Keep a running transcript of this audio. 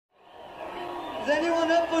Is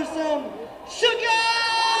anyone up for some sugar?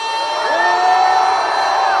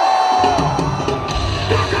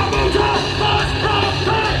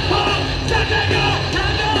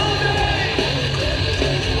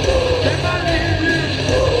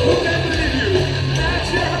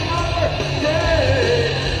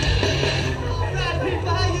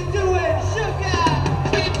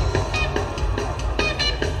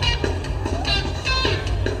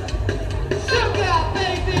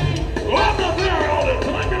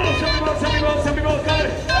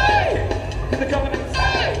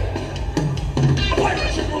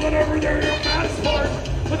 Over there, you mad sport.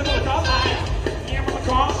 Put the milk on line. You're on the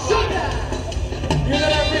car. You know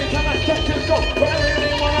that every time I touch you, go where I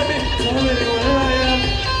really wanna be. Tell me where I am.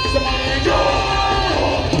 Somebody go.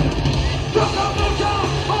 Rock on the top.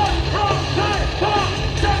 Hard, rock, tight, pop.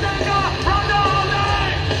 Something got run all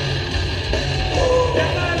night.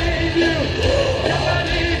 Can I leave you? Can I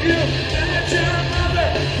leave you? Let your mother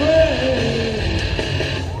pray.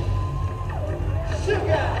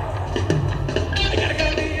 Sugar.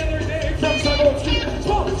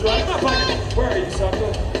 Right, my pocket. Where are you,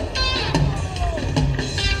 sucker?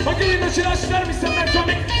 I'm getting the shit out. She's gotta be something that's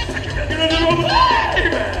coming. I can't get it over.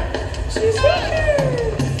 Baby! She's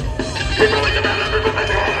fucking! Keep going to bed, everybody!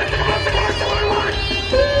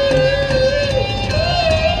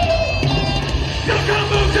 Go, go,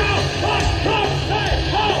 move, go! Push, push, hey,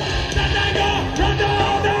 ho! That night, go! Run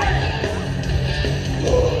all day!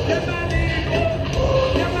 Can I leave you?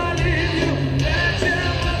 Can I leave you? Let your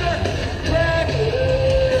mother pray.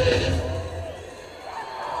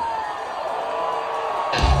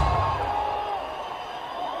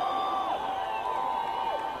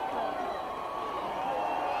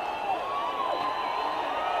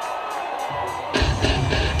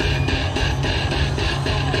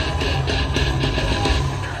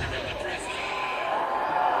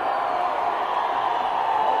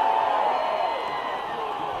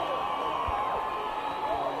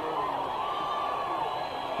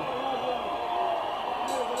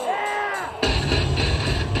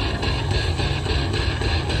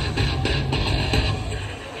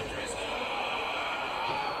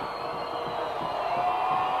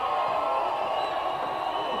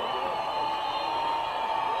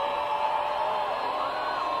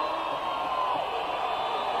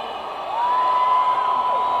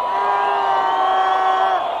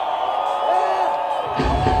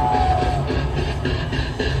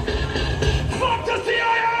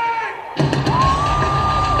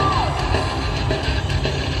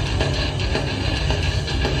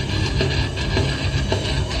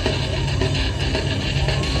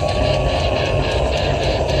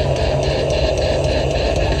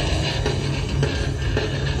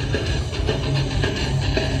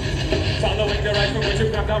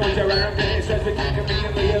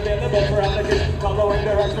 Following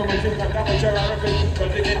the information, come down with your arrogance, but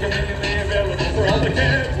they get conveniently available for all the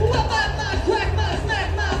kids. What about my crack, my smack,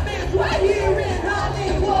 my bitch right here in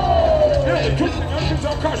Hollywood? Yeah, the truth and the untruths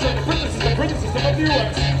are caution, the princesses of the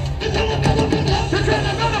U.S. They're trying to build a prison, they're trying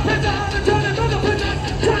to build a prison, trying to build a prison,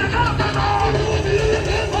 trying to build a prison.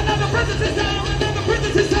 Another princess is down, another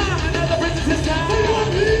princess is down, another princess is down.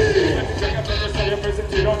 Check out the stay in prison,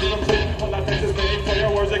 you don't even play. All that princess paying for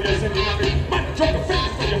your words against an enemy. Man, drunk a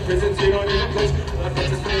face for your prisons, you don't even play. All that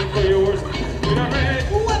princess paying for your words. You know what I mean?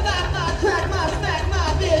 What about my crack, my smack,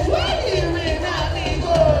 my bitch right here in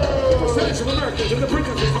Hollywood? Percentage of Americans and the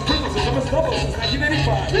princesses of his bubble since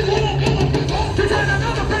 1985. They're trying to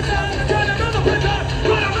build a prison, they're trying to build a prison,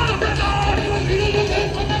 trying to build a prison, trying to build a prison.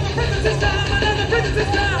 Another princess is down, another princess is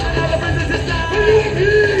down, another princess is down.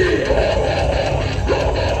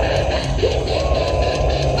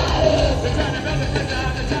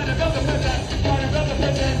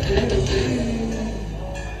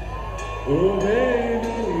 Oh baby,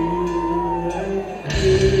 like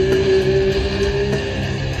this.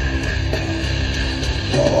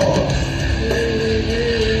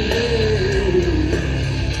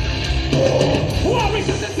 War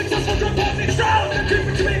reaches and successful drug policy trials and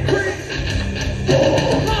treatment to be increased.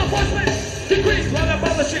 Law enforcement decreased while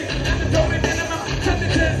abolishing mandatory minimum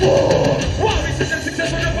sentences. War reaches and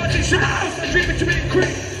successful drug policy trials and treatment to be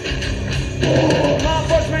increased. Law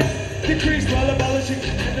enforcement decreased while abolishing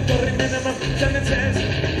mandatory minimum sentences.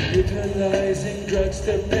 Utilizing drugs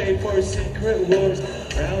to pay for secret wars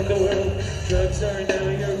around the world. Drugs are now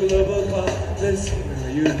your global policy.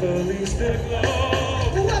 Where you police the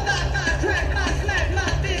globe. What about my crack, my smack, my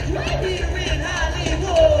bitch right here in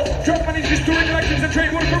Hollywood? Drug money's destroying elections and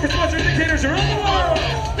trade war corporate sponsored dictators around the world.